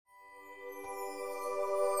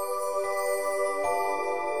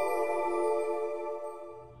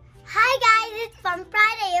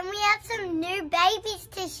new babies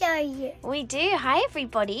to show you. We do. Hi,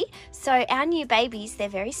 everybody. So our new babies, they're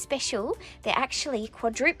very special. They're actually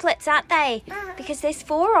quadruplets, aren't they? Because there's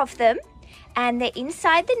 4 of them. And they're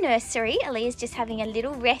inside the nursery. Aliyah's just having a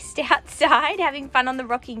little rest outside, having fun on the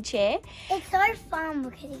rocking chair. It's so fun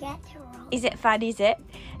because you get to roll. Is it fun, is it?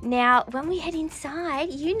 Now, when we head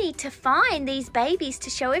inside, you need to find these babies to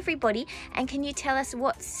show everybody. And can you tell us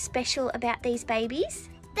what's special about these babies?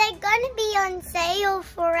 They're going to be on sale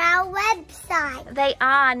for our website. They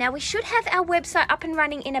are. Now, we should have our website up and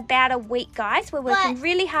running in about a week, guys. We're working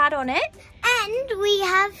really hard on it. And we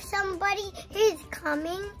have somebody who's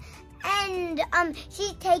coming. And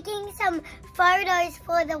she's taking some photos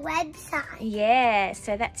for the website. Yeah,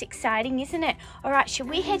 so that's exciting, isn't it? All right, should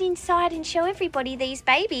we head inside and show everybody these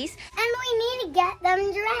babies? And we need to get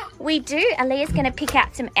them dressed. We do. Aliyah's going to pick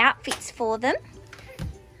out some outfits for them.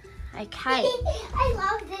 Okay. I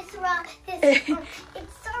love this rug. It's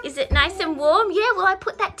so Is it nice and warm? Yeah, well, I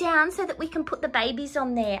put that down so that we can put the babies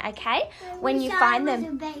on there, okay? When you find them. I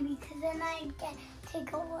was a baby, because then I get to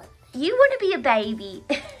go on. You want to be a baby.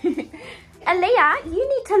 Aliyah, you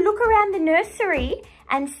need to look around the nursery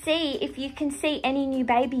and see if you can see any new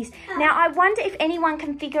babies. Now, I wonder if anyone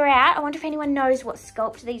can figure out, I wonder if anyone knows what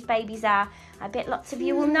sculpt these babies are. I bet lots of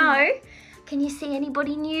you will know. Can you see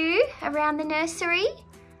anybody new around the nursery?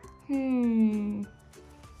 Who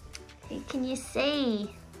can you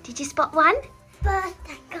see? Did you spot one? But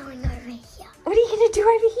they're going over here. What are you going to do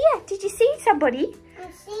over here? Did you see somebody?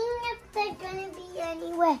 I'm seeing if they're going to be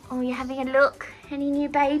anywhere. Oh, you're having a look. Any new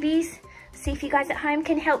babies? See if you guys at home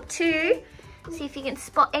can help too. See if you can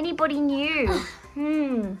spot anybody new.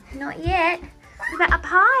 Not yet. What about up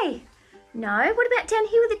high? No. What about down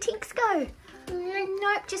here where the tinks go?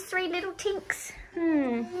 Nope, just 3 little tinks.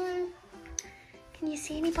 Can you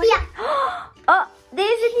see anybody? Yeah. Oh, there's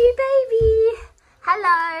a new baby.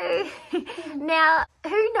 Hello. Now,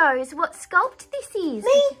 who knows what sculpt this is?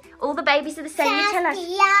 Me. All the babies are the same. You tell us.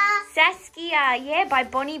 Saskia, yeah, by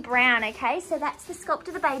Bonnie Brown, okay? So that's the sculpt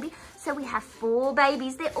of the baby. So we have 4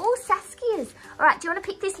 babies. They're all Saskias. All right, do you want to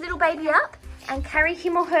pick this little baby up and carry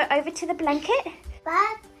him or her over to the blanket?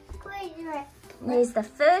 There's the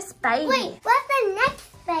first baby. Wait, what's the next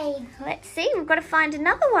baby? Let's see. We've got to find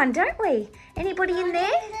another one, don't we? Anybody in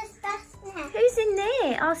there? Who's in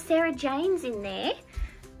there? Oh, Sarah Jane's in there.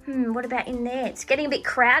 What about in there? It's getting a bit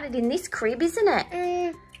crowded in this crib, isn't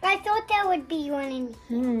it? I thought there would be one in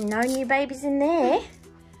here. No new babies in there.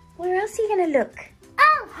 Where else are you going to look?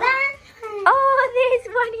 Oh, Oh, there's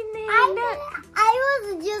one in there. I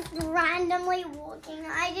was just randomly walking.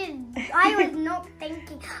 I was not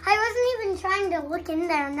thinking. I wasn't even trying to look in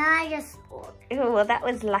there, and then I just walked. Oh, well, that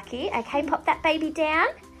was lucky. Okay, pop that baby down.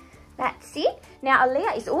 That's it. Now,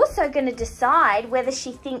 Aliyah is also going to decide whether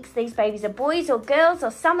she thinks these babies are boys or girls or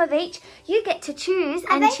some of each. You get to choose.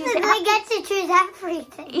 I basically get to choose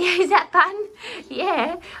everything. Yeah, is that fun?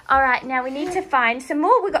 Yeah. All right, now we need to find some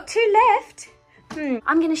more. We've got 2 left.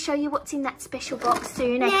 I'm going to show you what's in that special box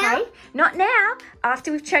soon, okay? Not now,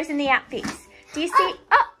 after we've chosen the outfits. Do you see?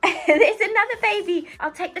 Oh, there's another baby.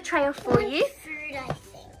 I'll take the tray off for you. Food, I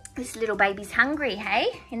think. This little baby's hungry,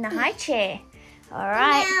 hey? In the high chair. All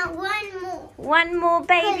right. Now, one more. One more,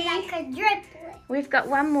 baby. Like a driplet. We've got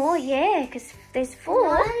one more, yeah, because there's 4.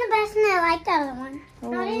 Not in the best, and I like the other one.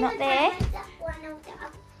 Oh, not there. Like that one over there.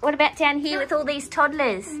 What about down here with all these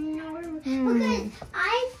toddlers? No, because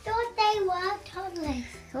I thought they were toddlers.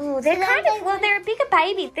 Oh, they're they're a bigger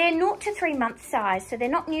baby. They're 0 to 3 month size, so they're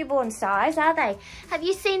not newborn size, are they? Have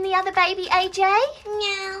you seen the other baby, AJ?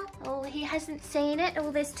 No. Oh, he hasn't seen it. Oh,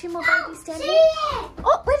 there's 2 more babies down See here. it.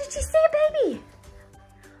 Oh, where did you see a baby?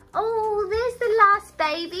 Oh, there's the last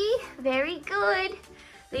baby. Very good.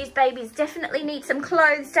 These babies definitely need some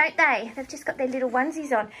clothes, don't they? They've just got their little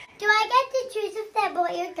onesies on. Do I get to choose if they're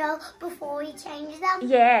boy or girl before we change them?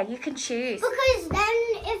 Yeah, you can choose. Because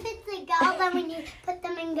then if it's a girl, then we need to put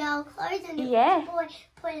them in girl clothes, and if it's a boy,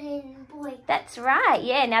 put it in boy. That's right,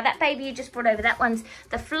 yeah. Now that baby you just brought over, that one's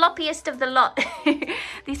the floppiest of the lot.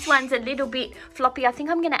 This one's a little bit floppy. I think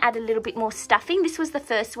I'm going to add a little bit more stuffing. This was the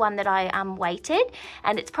first one that I weighted,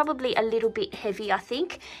 and it's probably a little bit heavy, I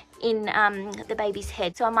think, in the baby's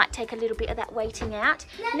head. So I might take a little bit of that weighting out.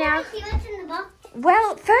 Now, see what's in the box.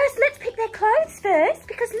 Well, first let's pick their clothes first,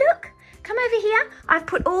 because look, come over here. I've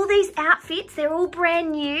put all these outfits. They're all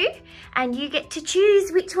brand new, and you get to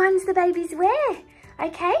choose which ones the babies wear.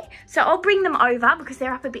 Okay, so I'll bring them over because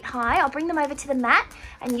they're up a bit high. I'll bring them over to the mat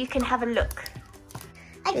and you can have a look.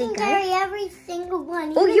 I can carry every single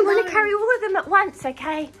one. Oh, you want to carry all of them at once,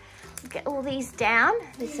 okay? Get all these down.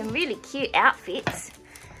 There's some really cute outfits.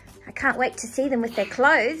 I can't wait to see them with their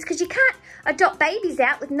clothes, because you can't adopt babies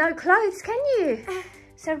out with no clothes, can you?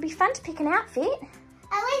 So it'll be fun to pick an outfit.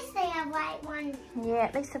 At least they have white ones. Yeah,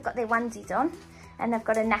 at least they've got their onesies on, and they've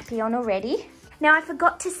got a nappy on already. Now, I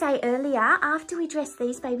forgot to say earlier, after we dress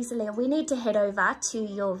these babies, Aliyah, we need to head over to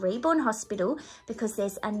your Reborn hospital, because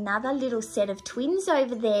there's another little set of twins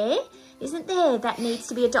over there, isn't there, that needs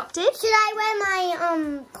to be adopted. Should I wear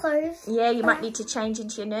my clothes? Yeah, you might need to change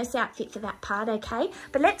into your nurse outfit for that part, okay?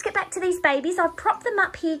 But let's get back to these babies. I've propped them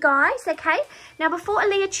up here, guys, okay? Now, before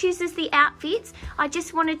Aliyah chooses the outfits, I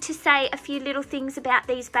just wanted to say a few little things about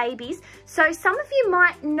these babies. So some of you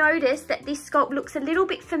might notice that this sculpt looks a little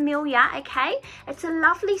bit familiar, okay? It's a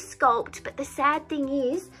lovely sculpt, but the sad thing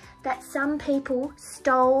is that some people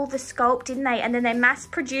stole the sculpt, didn't they? And then they mass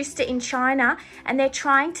produced it in China, and they're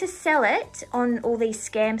trying to sell it on all these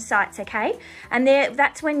scam sites, okay? And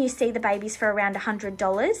that's when you see the babies for around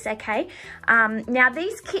 $100, okay? Now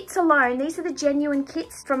these kits alone, these are the genuine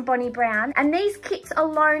kits from Bonnie Brown, and these kits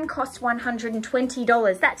alone cost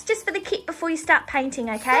 $120. That's just for the kit before you start painting,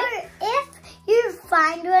 okay? So if you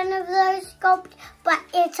find one of those sculpts, but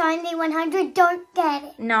it's only 100, don't get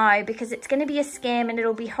it. No, because it's going to be a scam, and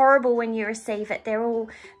it'll be horrible when you receive it.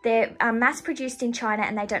 They're mass produced in China,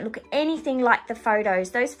 and they don't look anything like the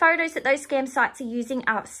photos. Those photos that those scam sites are using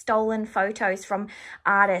are stolen photos from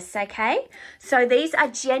artists, okay? So these are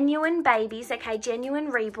genuine babies, okay?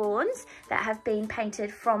 Genuine reborns that have been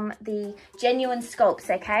painted from the genuine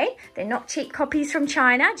sculpts, okay? They're not cheap copies from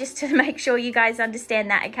China, just to make sure you guys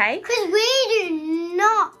understand that, okay? Because we do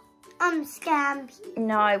not scam people.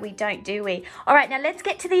 No, we don't, do we? All right, now let's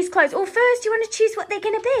get to these clothes. Well, first, you want to choose what they're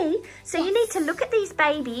going to be. So yes. You need to look at these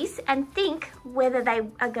babies and think whether they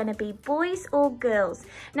are going to be boys or girls.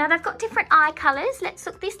 Now, they've got different eye colours. Let's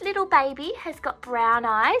look. This little baby has got brown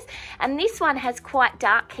eyes, and this one has quite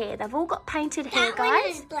dark hair. They've all got painted hair, guys. That one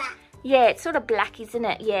is black. Yeah, it's sort of black, isn't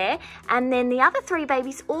it? Yeah. And then the other three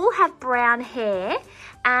babies all have brown hair,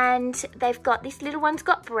 and they've got, this little one's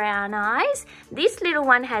got brown eyes, this little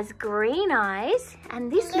one has green eyes,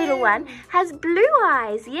 and this little one has blue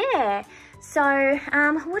eyes. Yeah. So,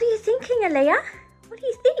 what are you thinking, Aliyah? What do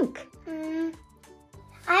you think?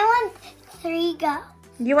 I want 3 girls.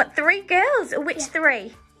 You want 3 girls? Or which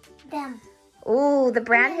 3? Them. Oh, the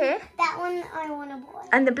brown hair? That one I want a boy.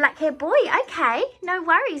 And the black hair boy. Okay, no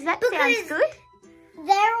worries. That sounds good.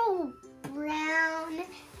 They're all brown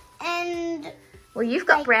and... Well, you've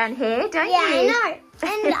got brown hair, don't you? Yeah, I know.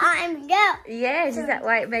 And I'm a girl. Yes, is that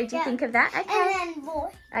why it made you think of that? Okay. And then boy.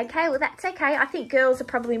 Okay, well, that's okay. I think girls are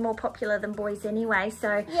probably more popular than boys anyway,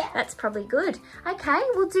 so that's probably good. Okay,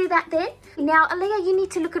 we'll do that then. Now, Aliyah, you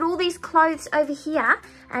need to look at all these clothes over here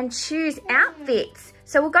and choose outfits.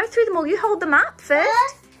 So we'll go through them all. You hold them up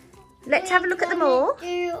first. Let's have a look at them all.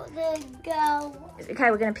 Do the girl.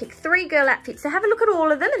 Okay, we're going to pick 3 girl outfits. So have a look at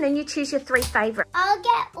all of them, and then you choose your 3 favourites. I'll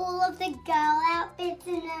get all of the girl outfits,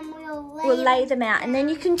 and then we'll lay them out. And then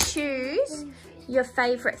you can choose your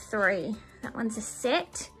favourite 3. That one's a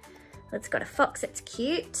set. It's got a fox. That's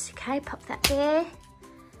cute. Okay, pop that there.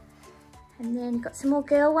 And then got some more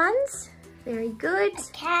girl ones. Very good.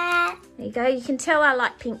 A cat. There you go. You can tell I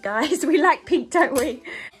like pink, guys. We like pink, don't we?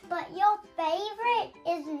 But your favourite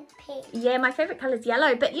isn't pink. Yeah, my favourite colour is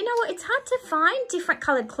yellow. But you know what? It's hard to find different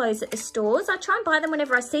coloured clothes at the stores. I try and buy them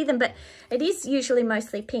whenever I see them, but it is usually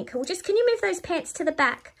mostly pink. Well, can you move those pants to the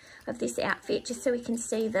back of this outfit just so we can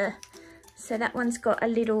see the... So that one's got a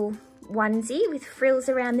little onesie with frills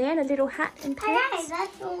around there and a little hat and pants. Okay,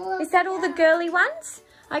 that's all. Is that all the girly ones?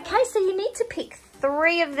 Okay, so you need to pick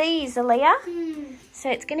 3 of these, Aliyah. So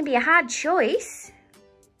it's going to be a hard choice.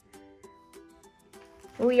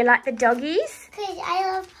 Oh, you like the doggies? Because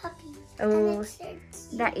I love puppies. Oh,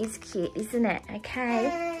 that is cute, isn't it?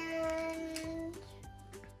 Okay.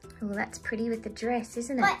 Oh, that's pretty with the dress,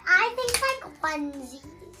 isn't it? But I think like onesies.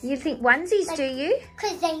 You think onesies, like, do you?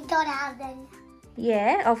 Because they don't have them.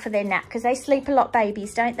 Yeah, oh, for their nap, because they sleep a lot,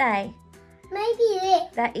 babies, don't they? Maybe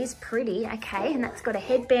it. That is pretty, okay, and that's got a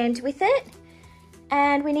headband with it.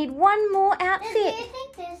 And we need one more outfit. Do you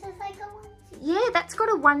think this is like a onesie? Yeah, that's got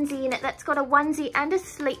a onesie in it. That's got a onesie and a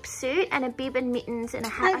sleep suit and a bib and mittens and a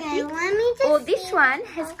hat, okay, I think. let me just or this one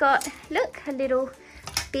has got, look, a little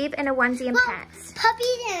bib and a onesie and pants.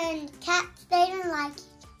 Puppies and cats, they don't like each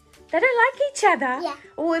other. They don't like each other? Yeah.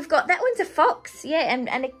 Oh, we've got, that one's a fox, yeah,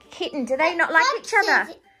 and a kitten. Do they not like each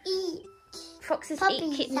other? Eat. Foxes Puppies,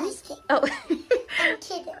 eat kittens? I Oh. and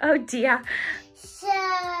kittens. Oh, dear. So...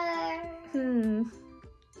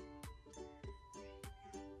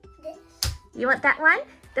 This. You want that one?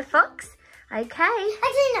 The fox? Okay.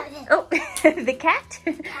 Actually, no, this. Oh, the cat?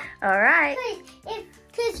 All right. If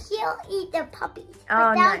Because he'll eat the puppies.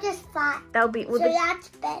 Oh, but they'll just fat. They'll be... So that's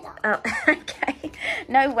better. Oh, okay.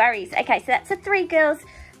 No worries. Okay, so that's the 3 girls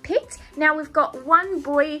picked. Now we've got 1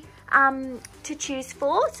 boy to choose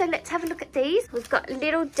for. So let's have a look at these. We've got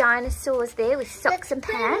little dinosaurs there with socks and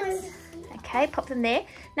pads. Okay, pop them there.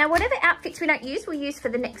 Now, whatever outfits we don't use, we'll use for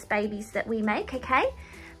the next babies that we make, okay?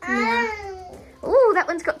 Oh, that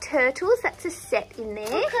one's got turtles. That's a set in there.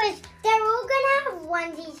 Because they're all going to have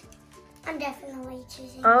onesies. I'm definitely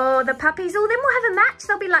choosing. Oh, the puppies. Oh, then we'll have a match.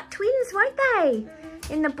 They'll be like twins, won't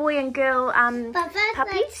they? In the boy and girl but first,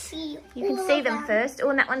 puppies. let's see. You can see them first. Oh,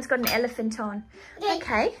 and that one's got an elephant on.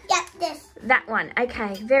 Okay. Yep, this. That one.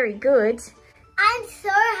 Okay, very good. I'm so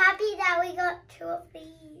happy that we got 2 of these.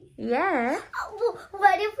 Yeah. Oh,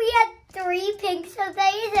 what if we had 3 pinks of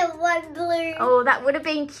these and 1 blue? Oh, that would have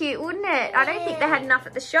been cute, wouldn't it? I don't think they had enough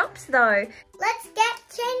at the shops, though. Let's get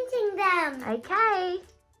changing them. Okay.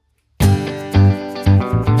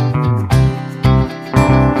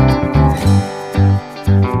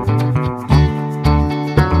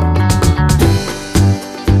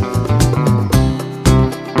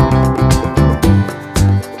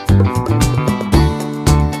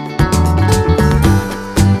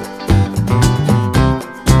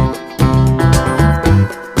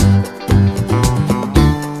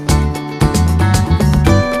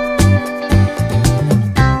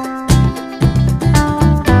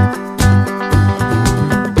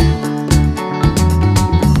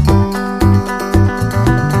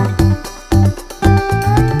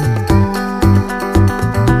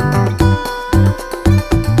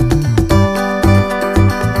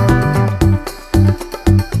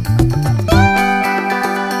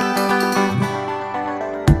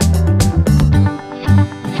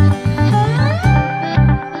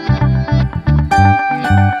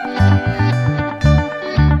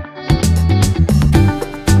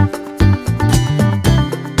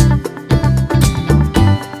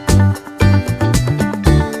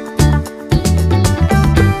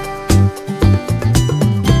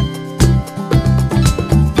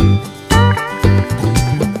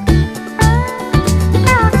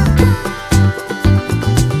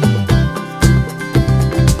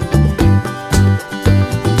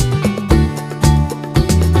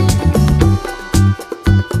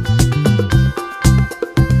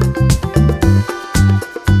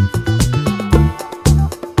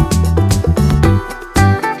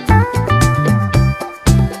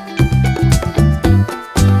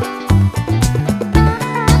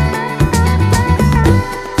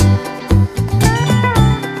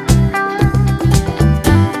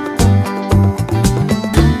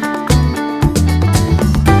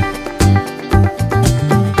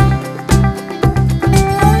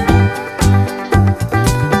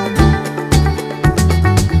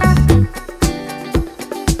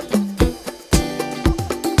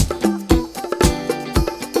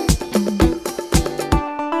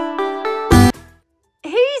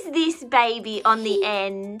 Baby on the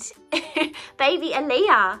end. Baby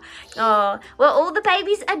Aliyah. Oh, well, all the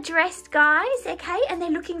babies are dressed, guys, okay, and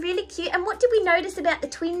they're looking really cute. And what did we notice about the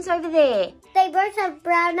twins over there? They both have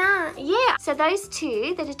brown eyes. Yeah, so those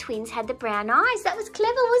 2 that are twins had the brown eyes. That was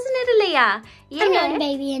clever, wasn't it, Aliyah? Yeah. I'm not a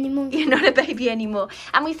baby anymore. You're not a baby anymore.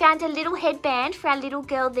 And we found a little headband for our little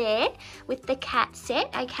girl there with the cat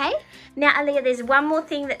set, okay? Now, Aliyah, there's one more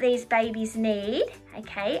thing that these babies need,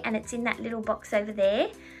 okay, and it's in that little box over there.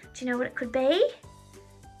 Do you know what it could be?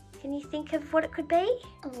 Can you think of what it could be?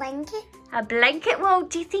 A blanket? A blanket? Well,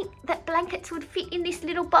 do you think that blankets would fit in this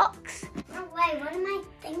little box? No way, what am I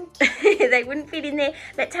thinking? They wouldn't fit in there.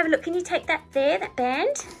 Let's have a look. Can you take that there, that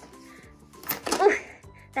band? Oh,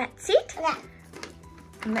 that's it. Yeah.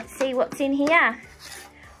 And let's see what's in here.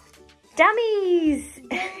 Dummies.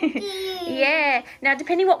 Yeah. Now,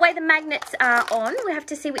 depending what way the magnets are on, we have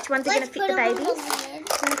to see which ones are going to fit the babies. I'm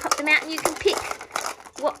going to pop them out and you can pick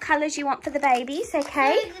what colours you want for the babies,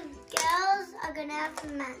 okay? So the girls are going to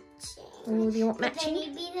have matching. Oh, do you want matching? But they need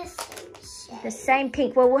to be the same shade. The same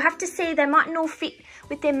pink. Well, we'll have to see. They mightn't all fit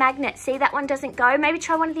with their magnets. See, that one doesn't go. Maybe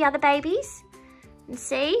try one of the other babies and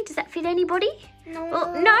see. Does that fit anybody? No.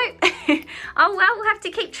 Oh, no. Oh, well, we'll have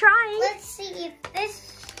to keep trying. Let's see if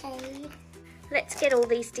this shade. Let's get all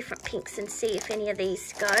these different pinks and see if any of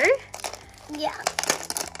these go. Yeah.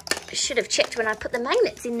 I should have checked when I put the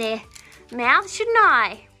magnets in their mouth, shouldn't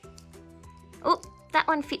I? Oh, that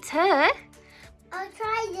one fits her. I'll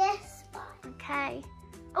try this one. Okay.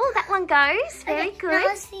 Oh, that one goes. Very okay, good. Now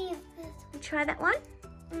let's see if this You try that one.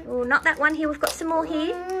 Oh, not that one here. We've got some more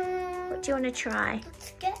here. What do you want to try?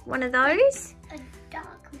 Let's get One of those? a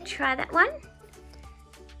dark pink. Try that one.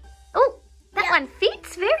 Oh, that one fits.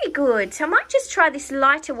 looks very good. So I might just try this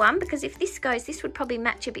lighter one because if this goes, this would probably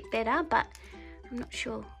match a bit better, but I'm not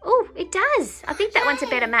sure. Oh, it does. I think that one's a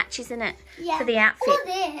better match, isn't it? Yeah. For the outfit. Or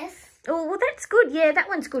this. Oh, well, that's good. Yeah, that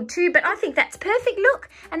one's good too, but I think that's perfect. Look,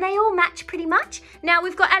 and they all match pretty much. Now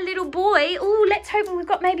we've got our little boy. Oh, let's hope we've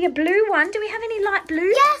got maybe a blue one. Do we have any light blue?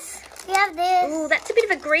 Yes, we have this. Oh, that's a bit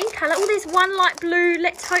of a green colour. Oh, there's one light blue.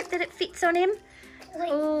 Let's hope that it fits on him.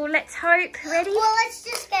 Oh, let's hope. Ready? Well, let's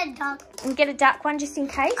just get a dark. And get a dark one just in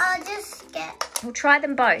case. I'll just get. We'll try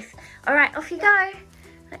them both. All right, off you go.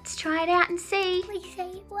 Let's try it out and see. We say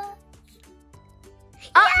it works.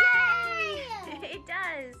 Oh, yay! It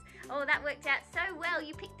does. Oh, that worked out so well.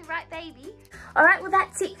 You picked the right baby. All right, well,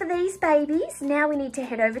 that's it for these babies. Now we need to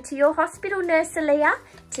head over to your hospital, Nurse Aliyah,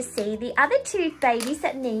 to see the other 2 babies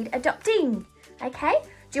that need adopting. Okay?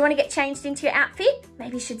 Do you want to get changed into your outfit?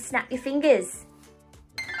 Maybe you should snap your fingers.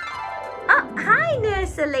 Oh, hi,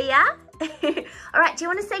 Nurse Aliyah. All right, do you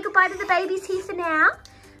want to say goodbye to the babies here for now?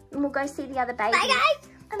 And we'll go see the other babies. Bye, guys.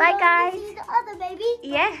 Bye, guys. See the other babies.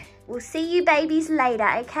 Yeah, we'll see you babies later,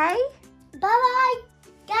 okay? Bye-bye.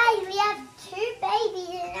 Guys, we have 2 babies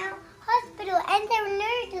in our hospital and they're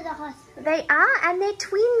new to the hospital. They are, and they're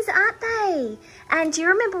twins, aren't they? And do you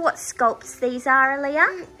remember what sculpts these are,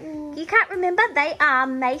 Aliyah? You can't remember? They are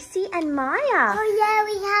Macy and Miya. Oh, yeah,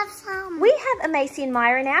 we have some. We have a Macy and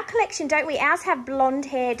Miya in our collection, don't we? Ours have blonde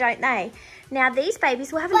hair, don't they? Now, these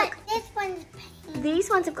babies, we'll have a look. This one's painted. These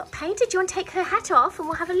ones have got painted. Do you want to take her hat off and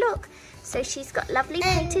we'll have a look? So she's got lovely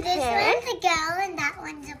painted hair. This one's a girl and that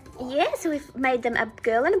one's a boy. Yeah, so we've made them a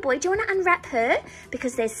girl and a boy. Do you want to unwrap her?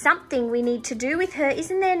 Because there's something we need to do with her,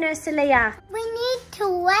 isn't there, Nurse Aliyah? We need to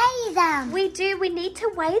weigh them. We do. We need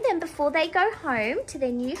to weigh them before they go home to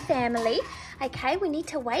their new family. Okay, we need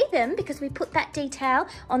to weigh them because we put that detail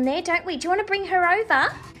on there, don't we? Do you want to bring her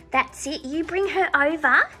over? That's it. You bring her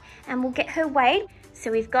over and we'll get her weighed.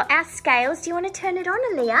 So we've got our scales. Do you want to turn it on,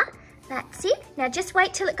 Aliyah? That's it. Now just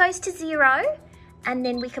wait till it goes to 0 and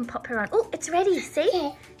then we can pop her on. Oh, it's ready, see?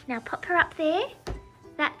 Yeah. Now pop her up there.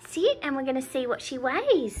 That's it. And we're going to see what she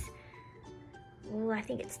weighs. Oh, I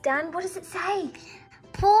think it's done. What does it say?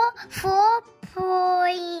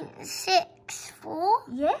 4.64.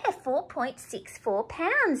 Yeah, 4.64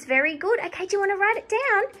 pounds. Very good. Okay, do you want to write it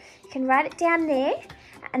down? You can write it down there.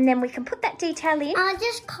 And then we can put that detail in. I'll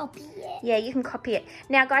just copy it. Yeah, you can copy it.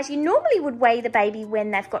 Now, guys, you normally would weigh the baby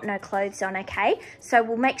when they've got no clothes on, okay? So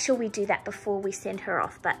we'll make sure we do that before we send her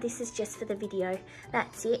off. But this is just for the video.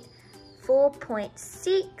 That's it.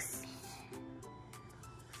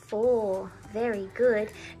 4.64. Very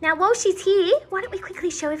good. Now, while she's here, why don't we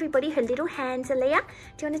quickly show everybody her little hands, Aliyah?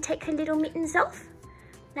 Do you want to take her little mittens off?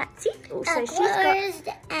 That's it. Oh, so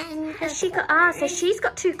she's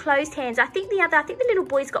got 2 closed hands. I think the little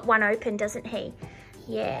boy's got 1 open, doesn't he?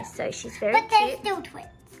 Yeah, so she's very cute. But they're still twins.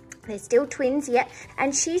 They're still twins, yeah.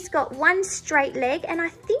 And she's got 1 straight leg, and I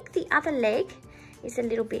think the other leg is a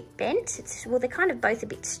little bit bent. Well, they're kind of both a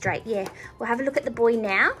bit straight, yeah. We'll have a look at the boy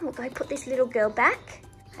now. We'll go put this little girl back.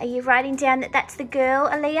 Are you writing down that that's the girl,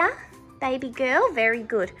 Aliyah? Baby girl? Very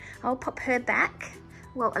good. I'll pop her back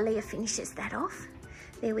while Aliyah finishes that off.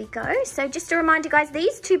 There we go. So just a reminder, guys,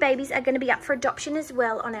 these 2 babies are going to be up for adoption as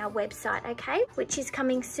well on our website, okay? Which is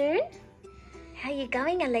coming soon. How are you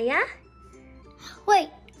going, Aliyah?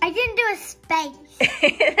 Wait, I didn't do a space.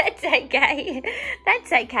 That's okay.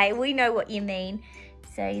 That's okay. We know what you mean.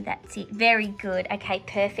 So that's it. Very good. Okay,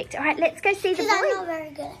 perfect. All right, let's go see the boy. I'm not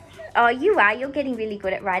very good at writing. Oh, you are. You're getting really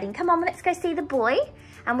good at writing. Come on, let's go see the boy.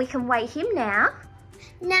 And we can weigh him now.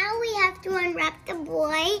 Now we have to unwrap the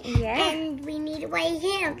boy, and we need to weigh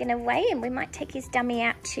him. We're going to weigh him. We might take his dummy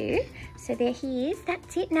out too. So there he is.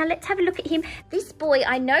 That's it. Now let's have a look at him. This boy,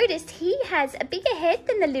 I noticed he has a bigger head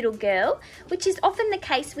than the little girl, which is often the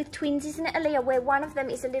case with twins, isn't it, Aliyah, where one of them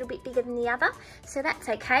is a little bit bigger than the other. So that's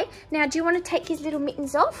okay. Now, do you want to take his little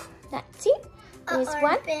mittens off? That's it. There's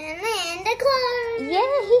one. Open and a close.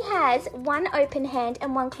 Yeah, he has 1 open hand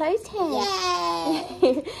and 1 closed hand.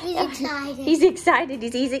 Yay! He's excited. He's excited.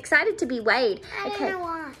 He's excited to be weighed. Okay.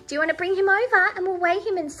 Do you want to bring him over and we'll weigh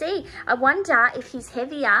him and see? I wonder if he's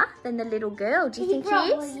heavier than the little girl. Do you think he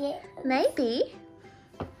is? Maybe.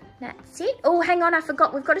 That's it. Oh, hang on. I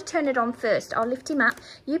forgot. We've got to turn it on first. I'll lift him up.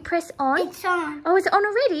 You press on. It's on. Oh, is it on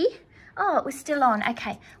already? Oh, it was still on.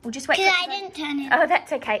 Okay, we'll just wait. Because I didn't turn it. Oh,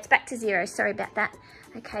 that's okay. It's back to 0. Sorry about that.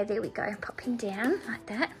 Okay, there we go. Pop him down like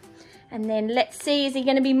that. And then let's see, is he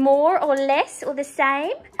going to be more or less or the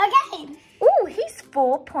same? Okay. Oh, he's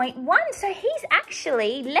 4.1. So he's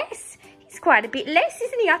actually less. He's quite a bit less,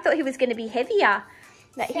 isn't he? I thought he was going to be heavier.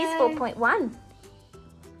 But he's 4.1. I'm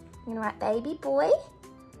going to write baby boy.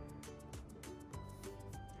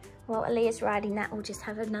 while Aliyah's riding that, we'll just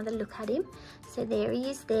have another look at him. So there he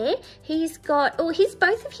is there. He's got, oh,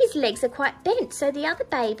 both of his legs are quite bent. So the other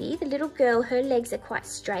baby, the little girl, her legs are quite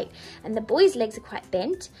straight. And the boy's legs are quite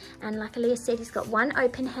bent. And like Aliyah said, he's got one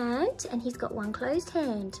open hand and he's got one closed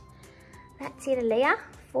hand. That's it, Aliyah.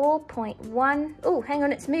 4.1. Oh, hang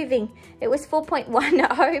on, it's moving. It was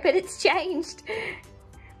 4.10, but it's changed.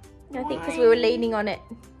 I think because we were leaning on it.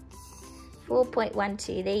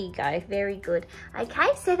 4.12, there you go, very good. Okay,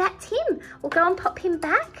 so that's him. We'll go and pop him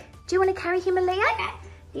back. Do you want to carry him, Aliyah? Okay.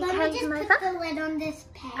 You carry him over? Let me just put the lid on this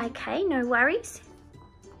pen. Okay, no worries.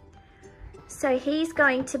 So he's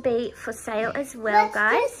going to be for sale as well,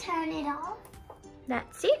 guys. Let's just turn it off.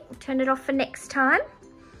 That's it. We'll turn it off for next time.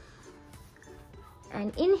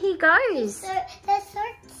 And in he goes. They're so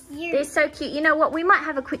cute. They're so cute. You know what? We might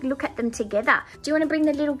have a quick look at them together. Do you want to bring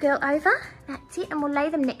the little girl over? That's it. And we'll lay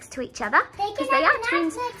them next to each other. They are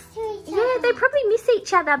twins. Next to each other. Yeah, they probably miss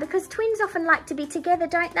each other because twins often like to be together,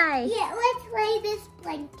 don't they? Yeah, let's lay this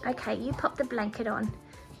blanket. Okay, you pop the blanket on.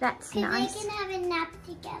 That's nice. They can have a nap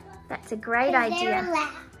together. That's a great idea. They're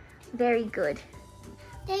allowed. Very good.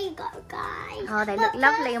 There you go, guys. Oh, they look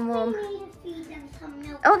lovely and warm. We need to feed them some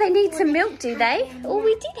milk. Oh, they need some milk, do they? Oh,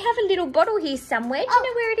 we did have a little bottle here somewhere. Do you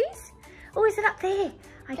know where it is? Oh, is it up there?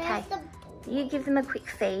 Okay. You give them a quick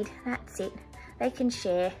feed. That's it. They can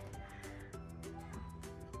share.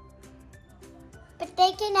 But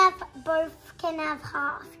they can have, both can have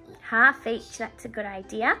half each. Half each, that's a good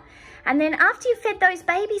idea. And then after you've fed those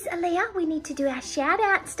babies, Aliyah, we need to do our shout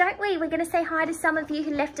outs, don't we? We're going to say hi to some of you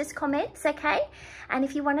who left us comments, okay? And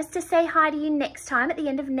if you want us to say hi to you next time at the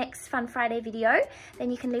end of next Fun Friday video, then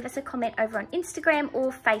you can leave us a comment over on Instagram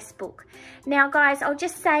or Facebook. Now, guys, I'll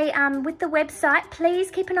just say with the website, please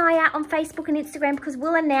keep an eye out on Facebook and Instagram because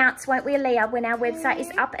we'll announce, won't we, Aliyah, when our website is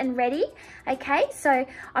up and ready, okay? So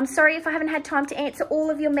I'm sorry if I haven't had time to answer all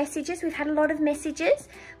of your messages. We've had a lot of messages,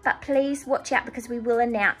 but please watch out because we will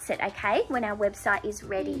announce it, okay, when our website is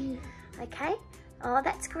ready, okay? Oh,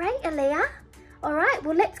 that's great, Aliyah. All right,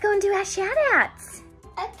 well, let's go and do our shout-outs.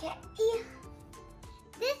 Okay.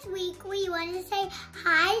 This week, we want to say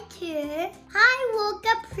hi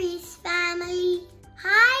Walker Priest family.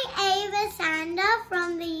 Hi, Ava Sander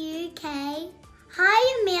from the UK.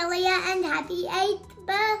 Hi, Amelia, and happy 8th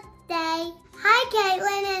birthday. Hi,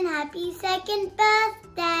 Caitlin, and happy 2nd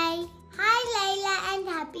birthday. Hi, Layla, and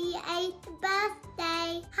happy 8th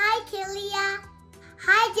birthday. Hi, Kilia.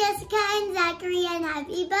 Hi, Jessica and Zachary, and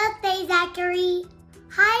happy birthday, Zachary.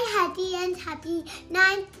 Hi, Hattie, and happy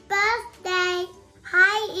 9th birthday.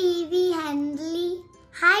 Hi, Evie Hendley.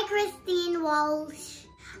 Hi, Christine Walsh.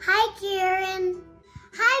 Hi, Kieran.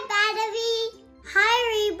 Hi, Badavi.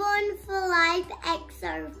 Hi, Reborn for Life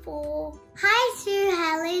XO4. Hi, Sue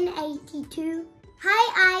Helen 82.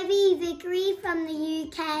 Hi, Ivy Vickery from the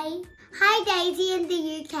UK. Hi, Daisy in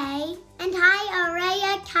the UK. And hi,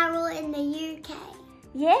 Aurelia Carol in the UK.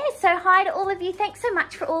 Yeah, so hi to all of you. Thanks so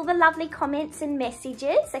much for all the lovely comments and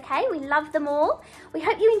messages, okay? We love them all. We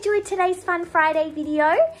hope you enjoyed today's Fun Friday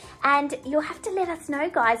video, and you'll have to let us know,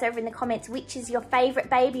 guys, over in the comments which is your favourite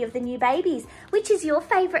baby of the new babies. Which is your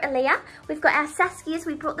favourite, Aliyah? We've got our Saskias,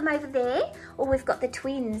 we brought them over there, or we've got the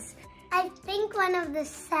twins. I think one of the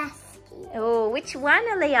Saskias. Oh, which one,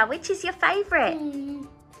 Aliyah? Which is your favourite?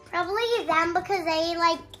 Probably them because they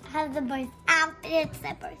like have the both outfits,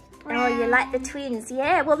 they're both brown. Oh, you like the twins,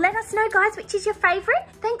 yeah. Well, let us know, guys, which is your favourite.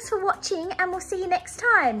 Thanks for watching, and we'll see you next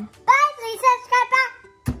time. Bye, please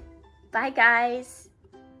subscribe. Bye, guys.